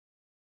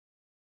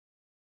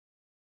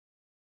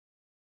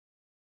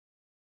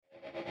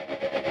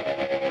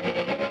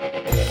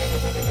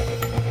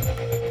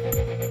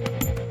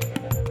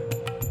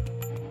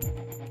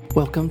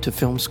Welcome to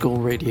Film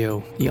School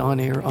Radio, the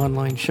on-air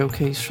online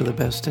showcase for the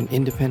best in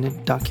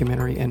independent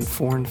documentary and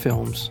foreign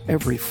films,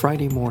 every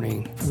Friday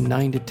morning from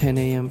 9 to 10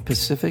 a.m.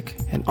 Pacific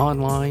and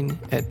online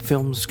at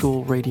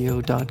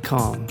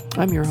filmschoolradio.com.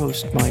 I'm your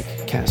host,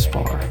 Mike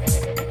Kaspar.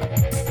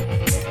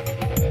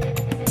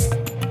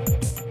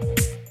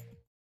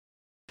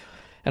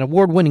 An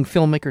award-winning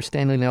filmmaker,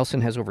 Stanley Nelson,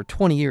 has over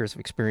 20 years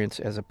of experience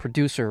as a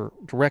producer,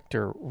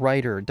 director,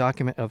 writer of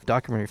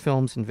documentary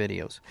films and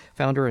videos,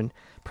 founder and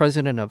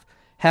president of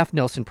Half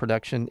Nelson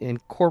Production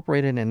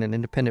Incorporated and an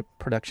independent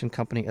production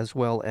company, as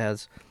well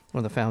as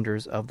one of the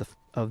founders of the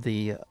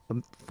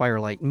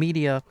Firelight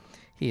Media.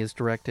 He has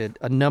directed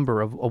a number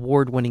of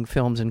award-winning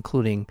films,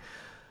 including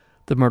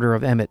The Murder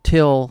of Emmett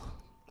Till,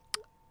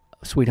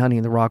 Sweet Honey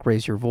in the Rock,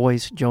 Raise Your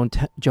Voice,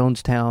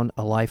 Jonestown,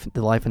 The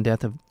Life and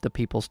Death of the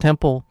People's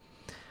Temple,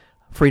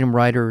 Freedom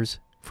Riders,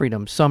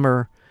 Freedom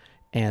Summer,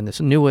 and this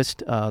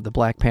newest, The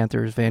Black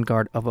Panthers,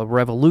 Vanguard of a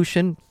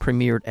Revolution,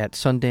 premiered at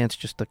Sundance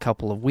just a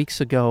couple of weeks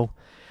ago.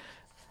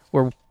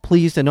 We're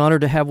pleased and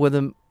honored to have with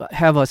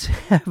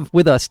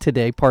us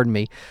today,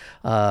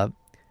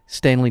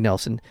 Stanley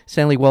Nelson.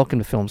 Stanley, welcome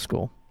to Film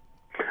School.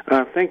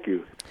 Thank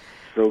you.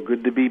 So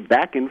good to be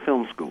back in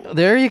film school.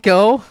 There you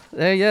go.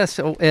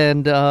 Yes,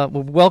 and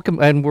welcome,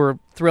 and we're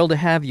thrilled to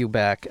have you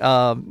back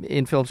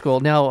in film school.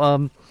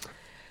 Now,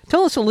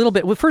 tell us a little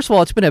bit. Well, first of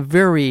all, it's been a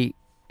very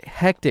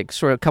hectic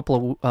sort of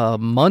couple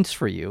of months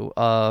for you,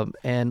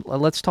 and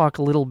let's talk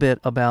a little bit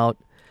about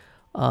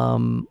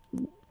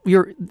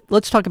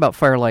let's talk about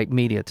Firelight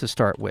Media to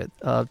start with.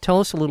 Tell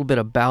us a little bit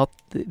about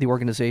the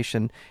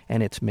organization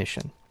and its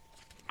mission.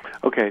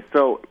 Okay,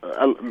 so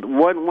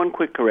one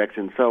quick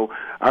correction. So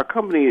our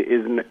company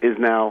is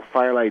now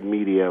Firelight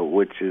Media,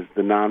 which is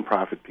the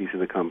nonprofit piece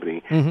of the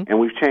company, and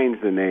we've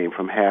changed the name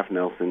from Half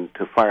Nelson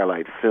to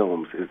Firelight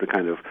Films, is the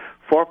kind of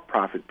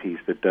for-profit piece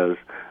that does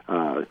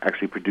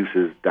actually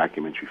produces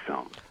documentary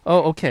films.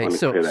 Oh, okay.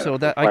 So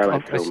that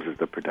Firelight Films is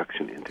the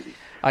production entity.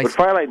 But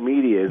Firelight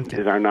Media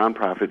is our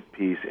nonprofit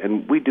piece,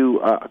 and we do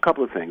a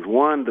couple of things.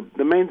 One,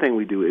 the main thing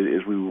we do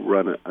is we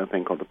run a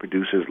thing called the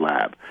Producers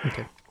Lab,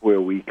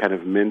 where we kind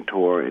of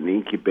mentor and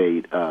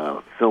incubate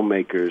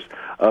filmmakers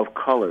of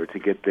color to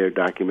get their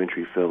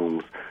documentary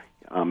films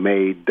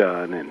made,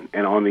 done,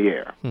 and on the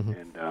air.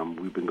 And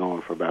we've been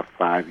going for about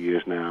 5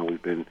 years now.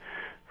 We've been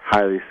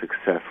highly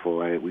successful.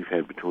 We've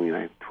had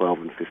between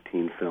 12 and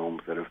 15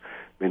 films that have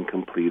been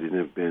completed and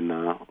have been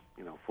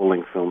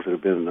full-length films that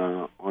have been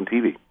on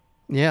TV.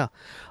 Yeah,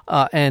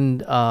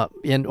 and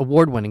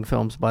award-winning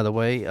films, by the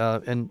way.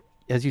 And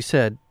as you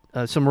said,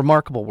 some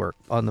remarkable work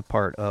on the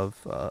part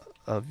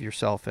of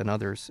yourself and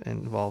others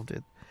involved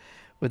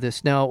with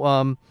this.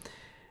 Now,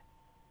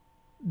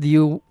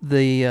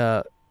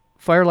 the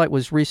Firelight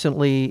was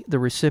recently the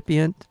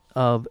recipient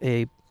of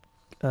a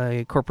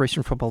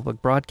Corporation for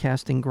Public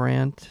Broadcasting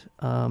grant.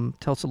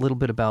 Tell us a little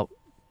bit about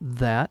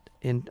that,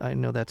 and I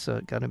know that's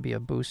going to be a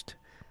boost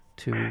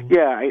to.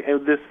 Yeah, I think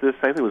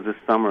it was this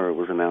summer. It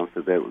was announced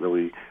that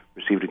we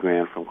received a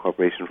grant from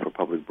Corporation for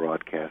Public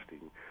Broadcasting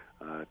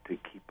to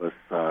keep us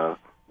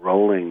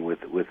rolling with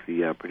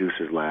the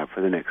Producers Lab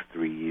for the next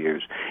 3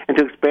 years, and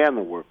to expand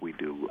the work we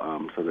do,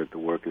 so that the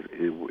work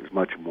is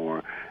much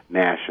more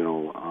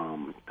national.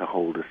 To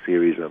hold a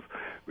series of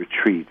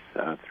retreats,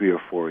 3 or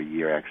 4 a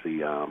year,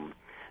 actually.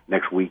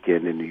 Next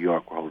weekend in New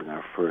York, we're holding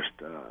our first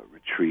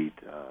retreat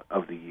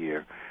of the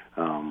year.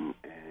 And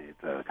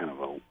it's a kind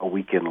of a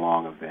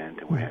weekend-long event,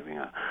 and we're having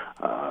a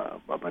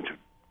bunch of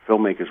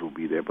filmmakers will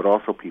be there, but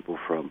also people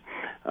from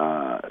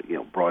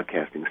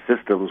broadcasting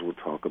systems will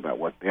talk about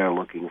what they're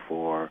looking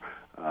for.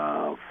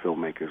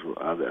 Filmmakers,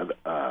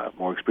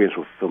 more experienced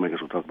filmmakers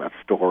will talk about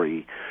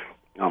story.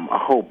 A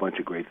whole bunch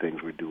of great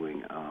things we're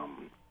doing,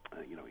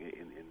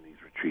 in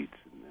these retreats,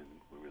 and then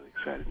we're really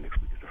excited.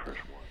 Next week is the first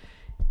one.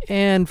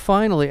 And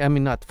finally,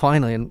 and not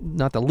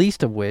the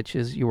least of which,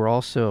 is you were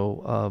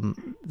also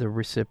the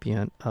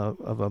recipient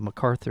of a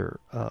MacArthur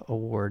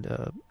Award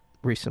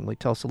recently.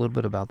 Tell us a little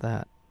bit about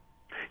that.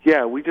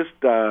 Yeah, we just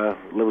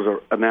it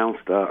was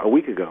announced a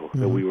week ago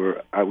that we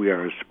are a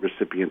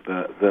recipient.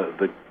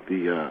 The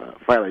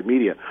Firelight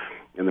Media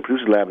and the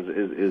Producers Lab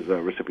is a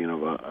recipient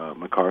of a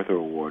MacArthur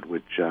Award,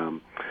 which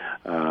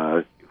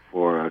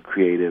for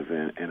creative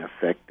and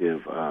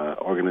effective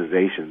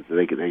organizations.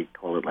 They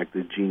call it like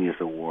the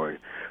Genius Award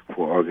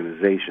for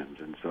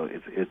organizations, and so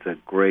it's a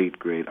great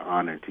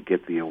honor to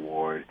get the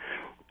award.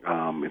 It's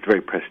a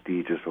very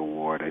prestigious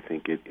award. I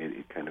think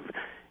it kind of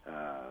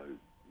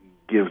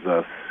gives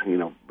us,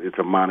 it's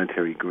a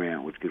monetary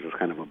grant, which gives us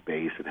kind of a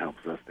base and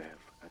helps us to have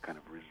a kind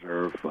of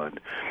reserve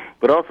fund.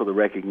 But also the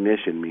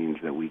recognition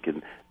means that we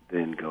can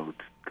then go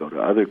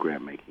to other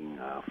grant-making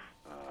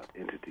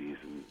entities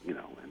and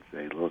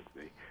say, look,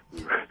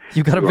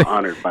 we were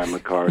honored by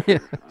MacArthur.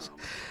 Yes.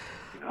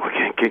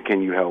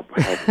 Can you help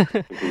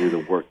continue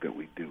the work that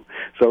we do?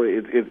 So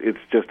it's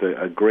just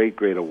a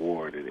great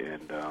award,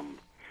 and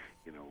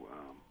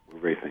we're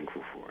very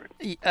thankful for it.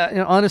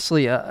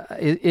 Honestly,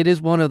 it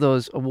is one of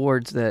those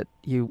awards that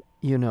you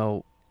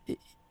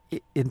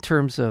in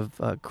terms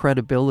of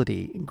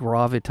credibility,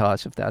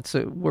 gravitas, if that's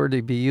a word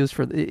to be used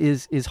for,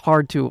 is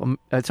hard to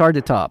it's hard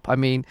to top. I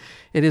mean,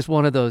 it is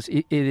one of those.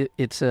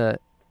 It's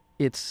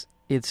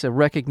a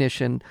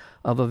recognition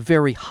of a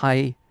very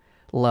high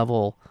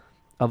level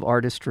of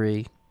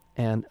artistry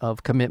and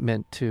of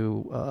commitment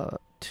to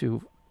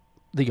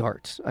the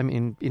arts. I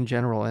mean, in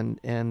general,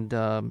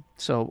 and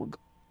so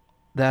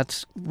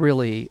that's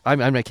really.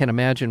 I can't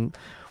imagine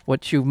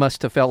what you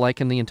must have felt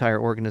like, and the entire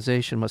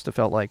organization must have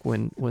felt like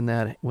when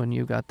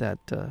you got that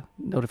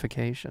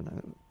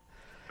notification.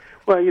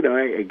 Well,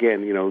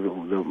 again,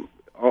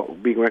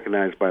 being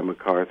recognized by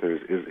MacArthur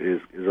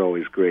is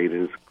always great,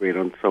 and it's great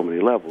on so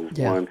many levels.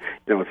 Yeah. One,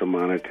 it's a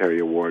monetary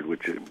award,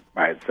 which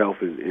by itself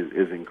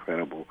is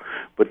incredible.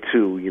 But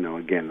two,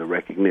 again, the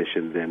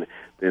recognition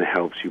then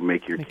helps you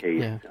make your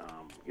case. Yeah.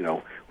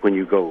 When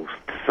you go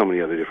to so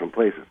many other different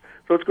places.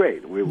 So it's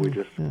great. We're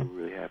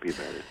really happy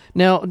about it.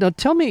 Now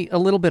tell me a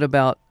little bit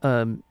about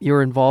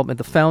your involvement,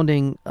 the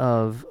founding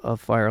of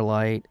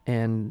Firelight,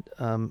 and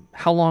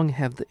how long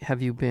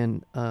have you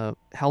been?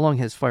 How long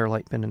has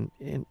Firelight been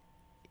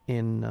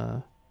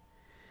in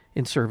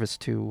service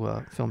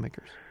to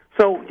filmmakers?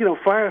 So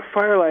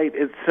Firelight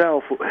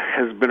itself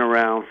has been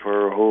around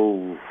for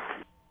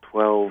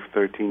 12,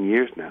 13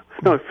 years now.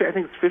 No, I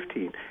think it's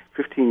 15.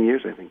 15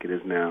 years, I think it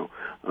is now.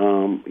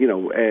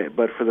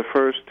 But for the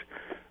first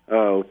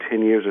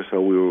 10 years or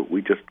so,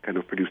 we just kind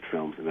of produced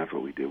films, and that's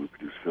what we did. We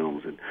produced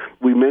films, and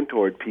we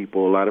mentored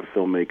people, a lot of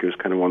filmmakers,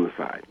 kind of on the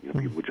side.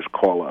 People would just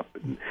call up,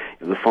 and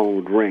the phone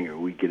would ring, or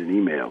we'd get an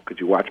email. Could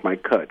you watch my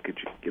cut? Could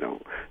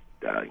you,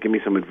 give me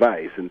some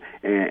advice? And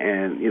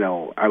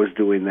I was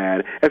doing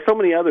that, as so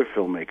many other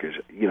filmmakers,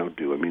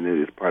 do. I mean, it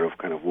is part of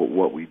kind of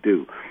what we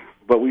do.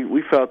 But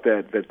we felt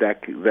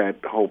that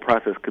whole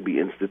process could be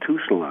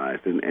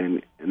institutionalized,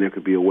 and there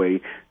could be a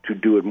way to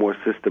do it more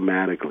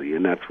systematically,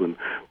 and that's when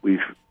we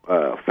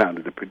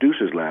founded the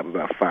Producers Lab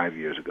about 5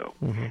 years ago.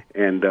 Mm-hmm.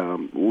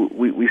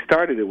 And we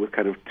started it with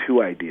kind of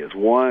two ideas.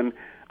 One,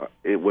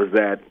 it was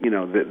that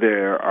that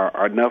there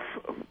are enough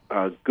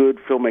good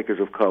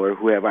filmmakers of color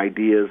who have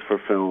ideas for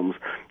films,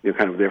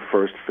 kind of their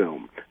first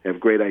film. They have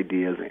great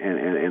ideas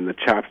and the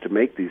chops to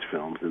make these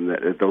films, and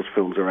that those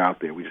films are out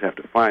there. We just have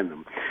to find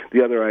them.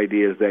 The other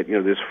idea is that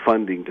there's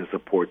funding to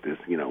support this,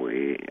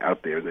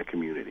 out there in the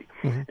community.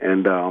 Mm-hmm.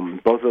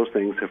 And both those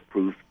things have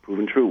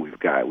proven true. We've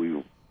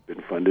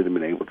been funded and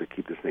been able to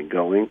keep this thing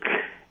going,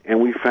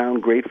 and we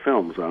found great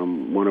films.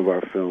 One of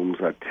our films,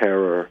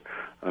 Terror,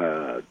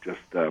 just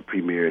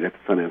premiered at the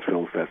Sundance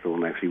Film Festival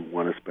and actually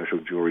won a special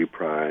jury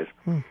prize.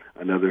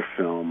 Another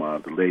film,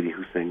 The Lady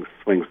Who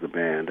Swings the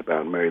Band,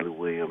 about Mary Lou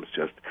Williams,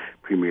 just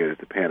premiered at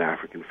the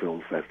Pan-African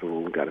Film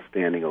Festival and got a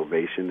standing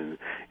ovation and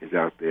is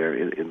out there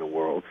in the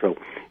world. So,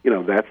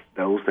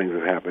 those things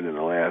have happened in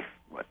the last,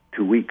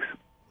 2 weeks.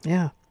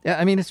 Yeah.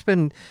 I mean, it's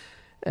been,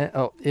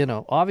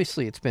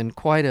 obviously it's been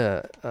quite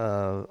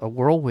a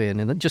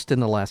whirlwind, and just in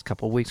the last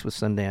couple of weeks with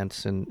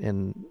Sundance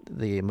and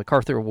the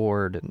MacArthur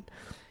Award. And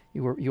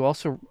you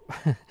also,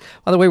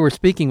 by the way, we're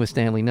speaking with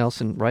Stanley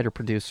Nelson, writer,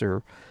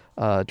 producer,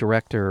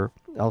 director,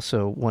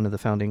 also one of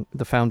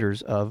the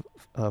founders of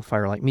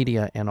Firelight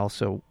Media, and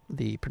also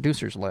the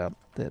Producers Lab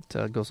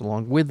that goes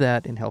along with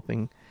that in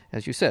helping,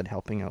 as you said,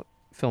 helping out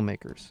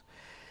filmmakers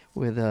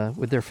with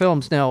their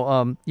films.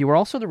 Now, you were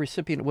also the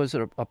recipient. Was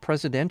it a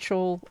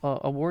presidential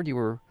award? You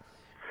were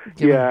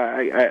given?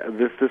 Yeah.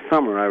 This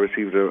summer I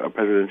received a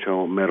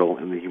presidential medal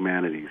in the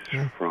humanities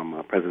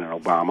from President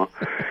Obama,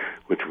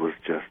 which was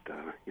just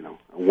a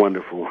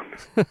wonderful,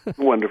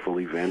 wonderful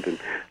event and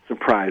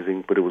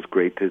surprising, but it was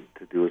great to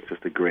do. It's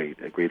just a great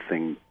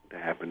thing to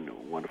happen. A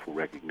wonderful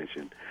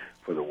recognition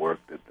for the work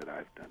that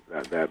I've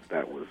done.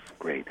 That was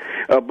great.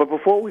 But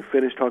before we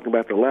finish talking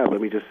about the lab, let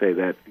me just say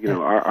that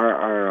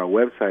our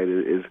website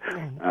is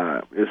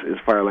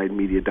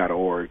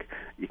firelightmedia.org.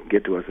 You can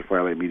get to us at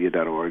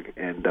firelightmedia.org,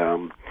 and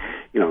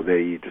there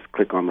you just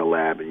click on the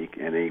lab, and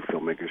any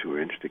filmmakers who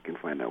are interested can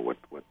find out what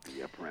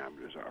the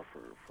parameters are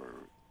for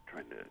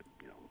trying to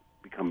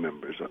become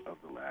members of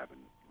the lab and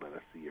let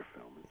us see your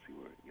film and see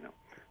where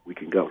we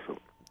can go. So.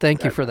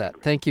 Thank you for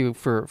that. Thank you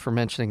for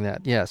mentioning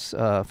that. Yes,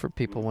 for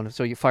people want to.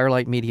 So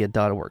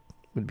firelightmedia.org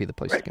would be the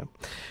place to go.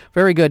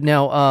 Very good.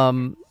 Now,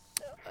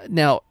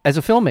 as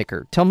a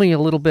filmmaker, tell me a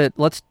little bit.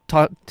 Let's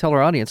tell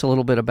our audience a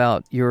little bit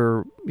about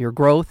your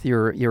growth,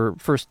 your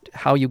first,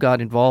 how you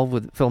got involved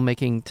with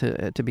filmmaking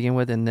to begin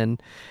with, and then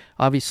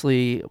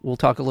obviously we'll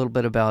talk a little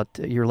bit about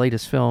your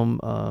latest film,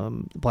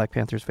 Black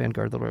Panther's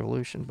Vanguard of the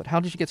Revolution. But how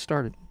did you get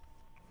started?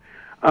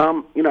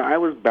 I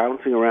was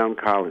bouncing around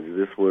college.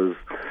 This was,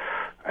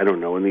 I don't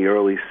know, in the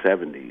early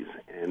 70s,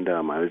 and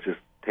I was just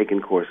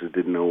taking courses,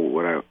 didn't know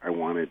what I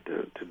wanted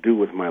to do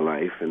with my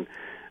life, and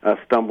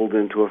stumbled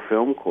into a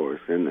film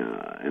course and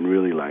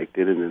really liked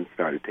it, and then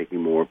started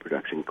taking more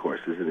production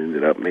courses and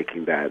ended up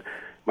making that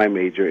my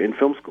major in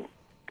film school.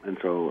 And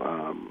so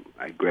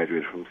I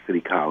graduated from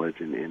City College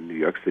in New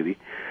York City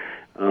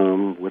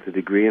with a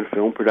degree in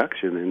film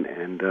production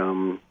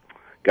and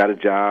got a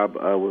job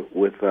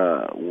with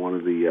one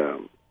of the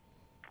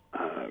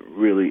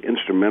really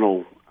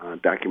instrumental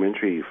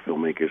documentary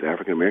filmmakers,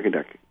 African American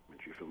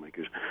documentary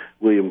filmmakers,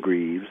 William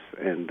Greaves,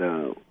 and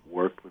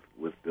worked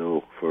with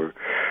Bill for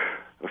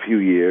a few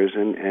years,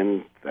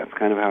 and that's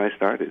kind of how I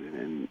started,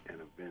 and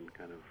have been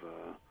kind of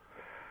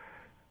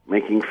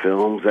making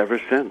films ever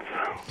since.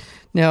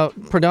 Now,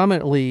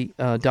 predominantly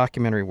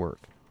documentary work,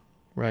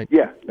 right?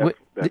 Yeah,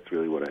 that's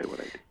really what I do.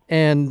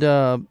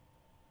 And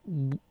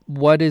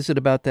what is it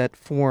about that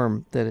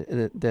form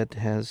that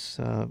has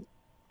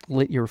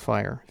lit your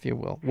fire, if you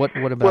will? What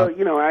about?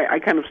 Well, I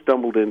kind of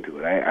stumbled into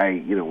it. I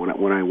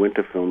when I went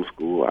to film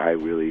school, I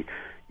really,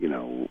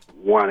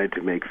 wanted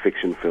to make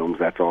fiction films.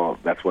 That's all.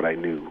 That's what I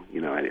knew.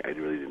 I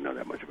really didn't know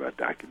that much about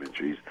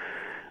documentaries.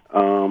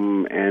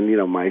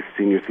 And my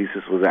senior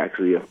thesis was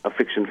actually a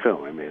fiction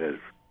film. I made a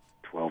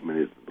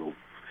 12-minute little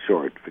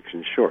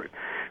fiction short.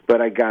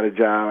 But I got a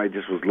job. I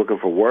just was looking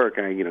for work.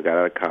 I got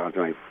out of college,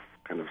 and I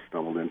kind of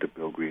stumbled into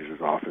Bill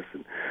Greaves' office,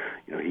 and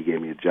he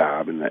gave me a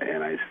job, and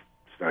I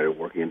started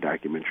working in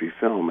documentary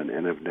film,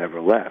 and have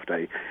never left.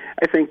 I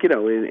think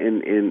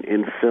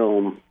in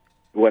film,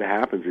 what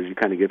happens is you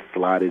kind of get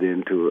slotted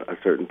into a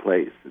certain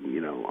place,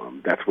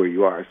 and that's where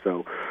you are.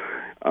 So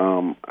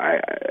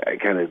I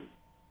kind of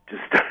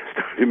just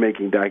started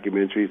making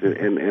documentaries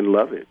and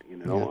love it.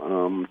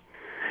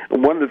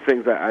 And one of the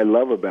things I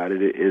love about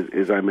it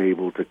is I'm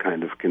able to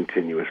kind of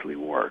continuously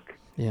work.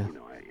 Yeah.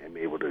 I'm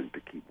able to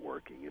keep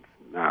working. It's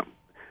not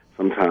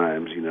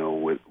sometimes,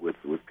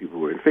 with people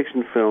who are in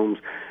fiction films,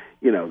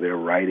 they're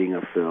writing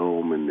a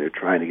film and they're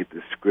trying to get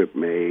the script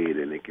made,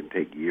 and it can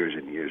take years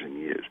and years and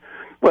years.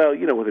 Well,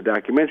 with a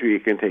documentary,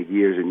 it can take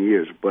years and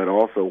years, but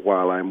also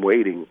while I'm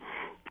waiting,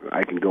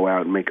 I can go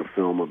out and make a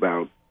film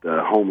about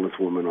the homeless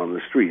woman on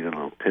the street, a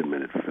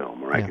 10-minute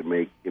film, or I could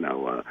make,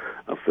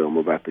 a film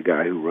about the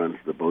guy who runs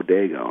the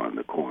bodega on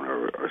the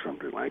corner or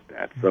something like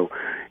that. So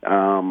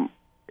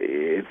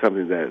it's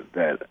something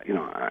that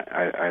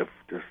I've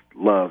just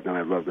loved, and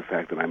I love the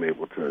fact that I'm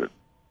able to,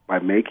 by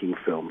making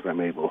films,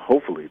 I'm able,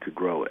 hopefully, to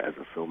grow as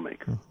a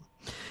filmmaker.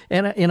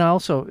 And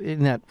also,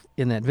 in that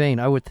vein,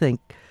 I would think,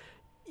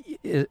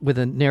 with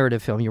a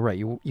narrative film, you're right.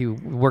 You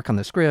work on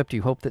the script.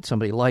 You hope that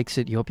somebody likes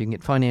it. You hope you can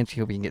get finance.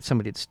 You hope you can get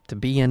somebody to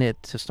be in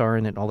it, to star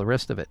in it, and all the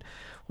rest of it.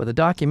 With a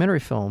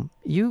documentary film,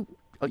 you're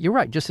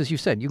right. Just as you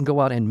said, you can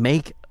go out and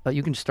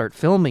you can start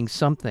filming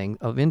something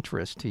of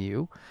interest to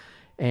you,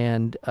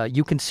 and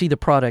you can see the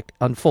product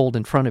unfold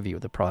in front of you.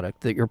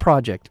 Your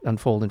project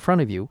unfold in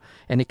front of you,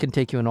 and it can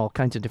take you in all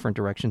kinds of different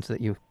directions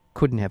that you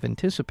couldn't have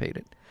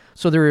anticipated.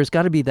 So there has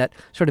got to be that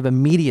sort of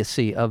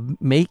immediacy of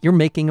you're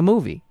making a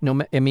movie.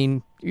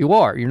 You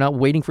are. You're not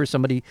waiting for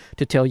somebody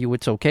to tell you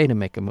it's okay to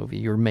make a movie.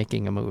 You're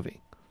making a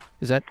movie.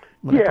 Is that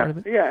part of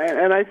it?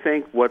 Yeah, and I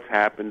think what's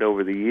happened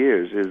over the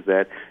years is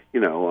that,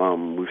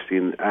 we've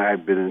seen,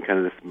 I've been in kind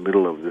of this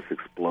middle of this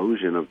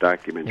explosion of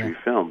documentary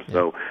films. Yeah.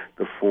 So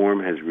the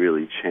form has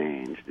really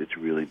changed. It's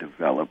really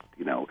developed.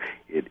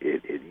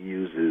 It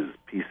uses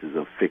pieces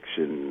of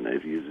fiction.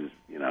 It uses,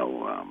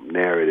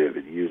 narrative.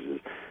 It uses,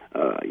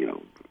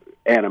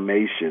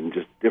 animation,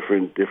 just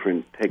different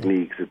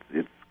techniques.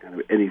 It's kind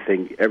of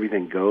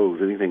everything goes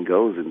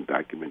in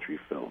documentary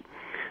film.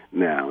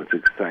 Now it's an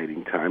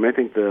exciting time. I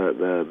think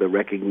the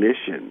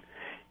recognition,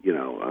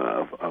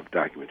 of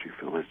documentary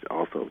film has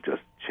also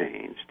just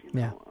changed.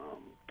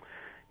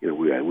 We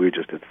were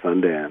just at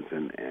Sundance,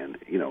 and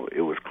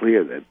it was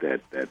clear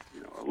that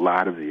a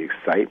lot of the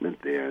excitement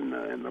there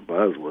and the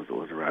buzz was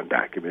around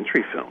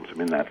documentary films.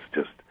 That's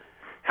just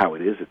how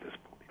it is at this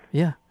point.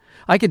 Yeah.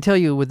 I can tell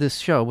you with this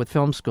show, with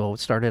Film School, it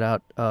started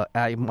out,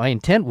 my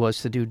intent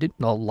was to do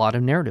a lot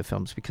of narrative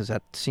films because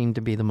that seemed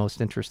to be the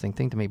most interesting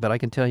thing to me. But I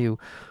can tell you,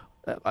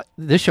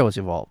 this show has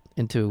evolved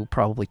into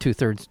probably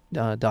 2/3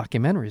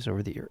 documentaries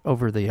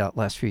over the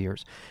last few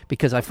years,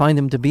 because I find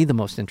them to be the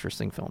most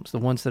interesting films, the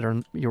ones that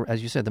are,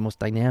 as you said, the most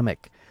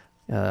dynamic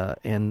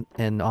and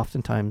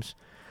oftentimes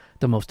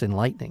the most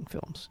enlightening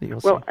films that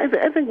you'll see. Well,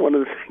 I think one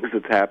of the things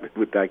that's happened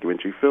with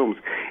documentary films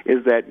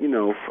is that,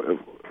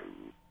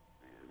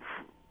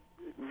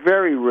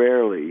 very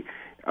rarely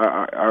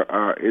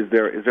is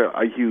there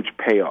a huge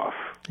payoff,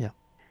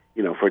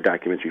 for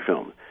documentary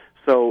films.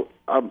 So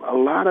a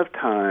lot of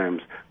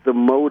times the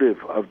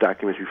motive of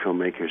documentary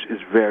filmmakers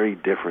is very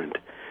different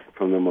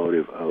from the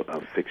motive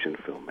of fiction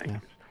filmmakers. Yeah.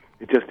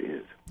 It just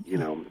is,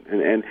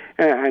 and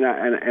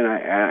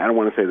I don't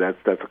want to say that's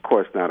of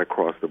course not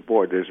across the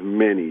board. There's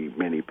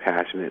many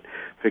passionate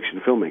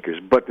fiction filmmakers,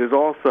 but there's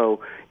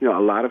also a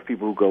lot of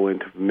people who go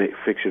into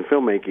fiction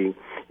filmmaking,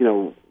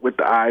 with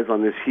the eyes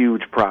on this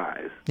huge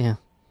prize. Yeah.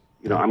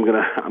 I'm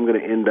gonna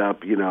end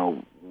up,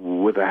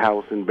 with a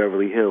house in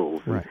Beverly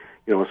Hills. And, right.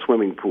 A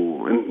swimming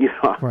pool, and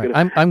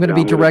I'm going to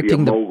be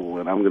directing the mogul,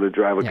 and I'm going to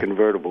drive a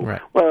convertible. Right.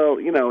 Well,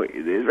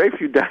 there's very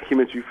few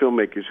documentary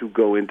filmmakers who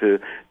go into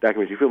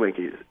documentary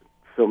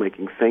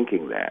filmmaking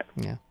thinking that.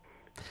 Yeah.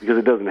 Because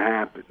it doesn't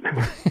happen.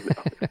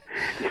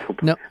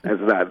 No.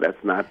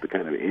 That's not the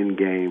kind of end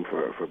game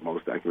for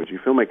most documentary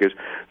filmmakers.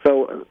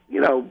 So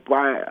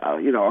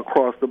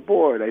across the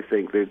board, I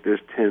think that there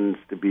tends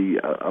to be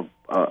a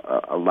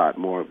lot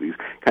more of these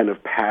kind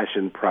of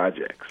passion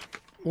projects.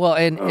 Well,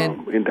 in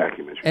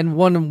documentary. And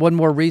one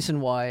more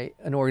reason why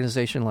an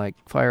organization like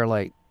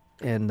Firelight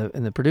and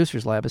the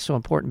Producers Lab is so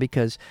important,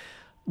 because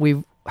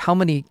how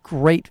many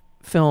great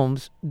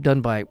films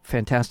done by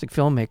fantastic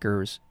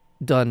filmmakers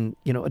done,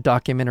 a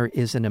documentary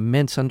is an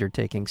immense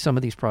undertaking. Some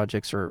of these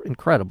projects are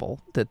incredible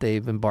that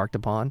they've embarked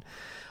upon,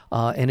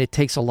 and it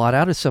takes a lot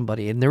out of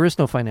somebody, and there is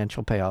no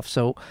financial payoff.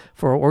 So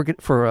for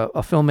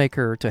a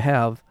filmmaker to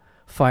have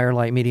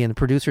Firelight Media and the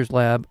Producers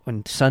Lab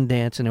and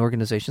Sundance and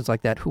organizations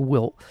like that who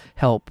will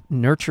help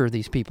nurture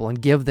these people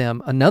and give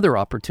them another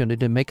opportunity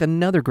to make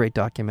another great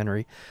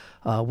documentary,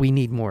 we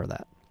need more of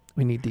that.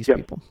 We need these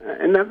people.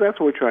 And that's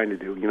what we're trying to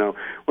do.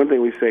 One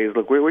thing we say is,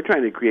 look, we're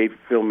trying to create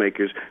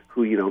filmmakers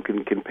who,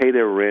 can pay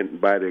their rent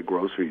and buy their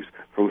groceries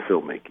from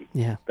filmmaking.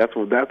 Yeah. That's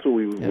what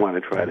we want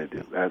to try to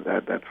do.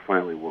 That's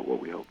finally what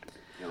we hope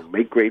to do.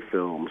 Make great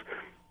films,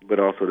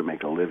 but also to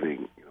make a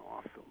living,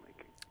 off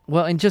filmmaking.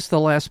 Well, in just the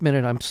last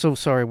minute, I'm so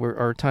sorry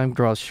our time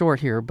draws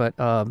short here, but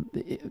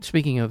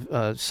speaking of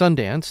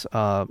Sundance,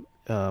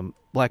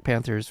 Black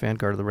Panther's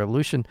Vanguard of the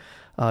Revolution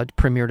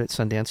premiered at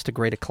Sundance to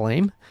great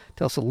acclaim.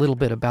 Tell us a little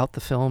bit about the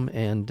film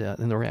and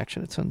the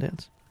reaction at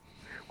Sundance.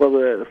 Well,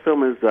 the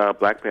film is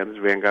Black Panther's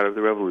Vanguard of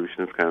the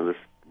Revolution. It's kind of this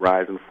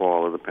rise and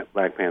fall of the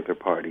Black Panther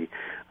Party.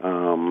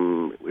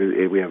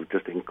 We have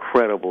just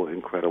incredible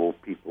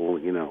people,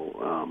 in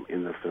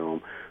the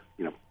film.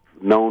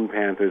 Known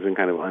Panthers and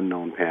kind of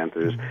unknown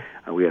Panthers.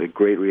 Mm-hmm. We had a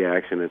great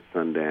reaction at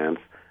Sundance.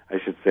 I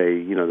should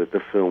say, that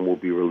the film will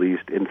be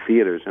released in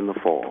theaters in the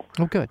fall.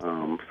 Oh, good.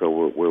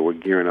 So we're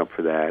gearing up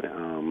for that.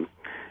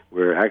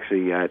 We're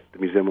actually at the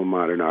Museum of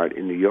Modern Art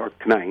in New York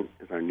tonight.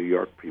 Is our New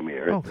York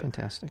premiere. Oh,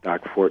 fantastic.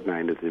 Doc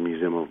Fortnight at the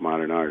Museum of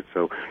Modern Art.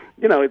 So,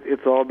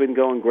 it's all been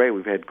going great.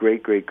 We've had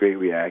great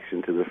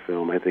reaction to the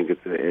film. I think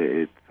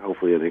it's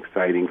hopefully an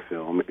exciting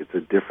film. It's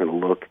a different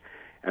look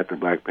at the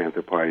Black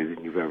Panther Party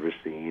than you've ever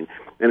seen.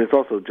 And it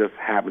also just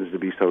happens to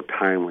be so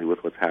timely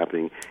with what's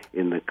happening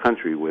in the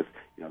country with,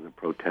 the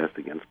protest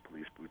against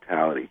police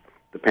brutality.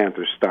 The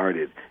Panthers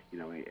started,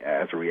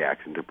 as a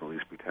reaction to police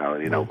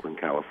brutality in Oakland,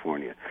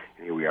 California.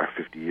 And here we are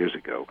 50 years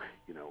ago,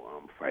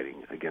 fighting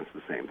against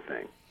the same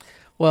thing.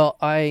 Well,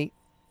 I'm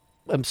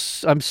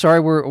sorry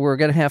we're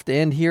going to have to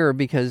end here,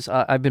 because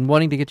I've been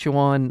wanting to get you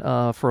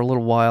on for a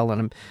little while,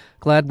 and I'm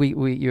glad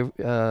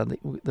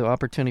the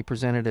opportunity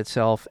presented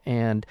itself.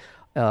 And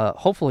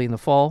hopefully in the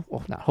fall,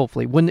 well, not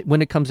hopefully,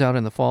 when it comes out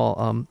in the fall,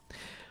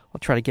 I'll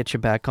try to get you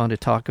back on to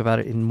talk about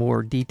it in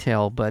more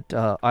detail. But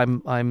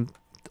I'm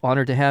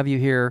honored to have you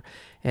here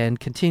and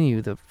continue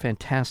the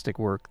fantastic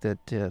work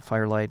that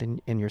Firelight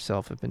and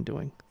yourself have been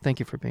doing. Thank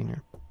you for being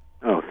here.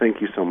 Oh, thank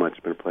you so much.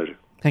 It's been a pleasure.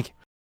 Thank you.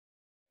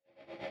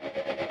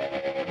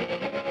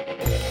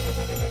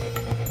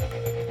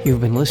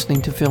 You've been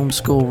listening to Film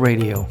School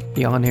Radio,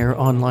 the on-air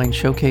online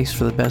showcase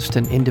for the best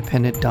in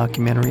independent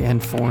documentary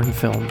and foreign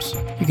films.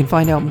 You can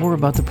find out more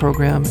about the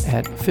program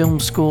at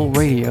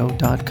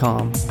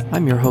filmschoolradio.com.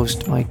 I'm your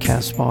host, Mike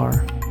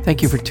Kaspar.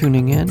 Thank you for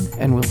tuning in,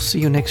 and we'll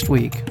see you next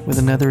week with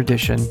another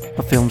edition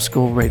of Film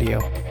School Radio.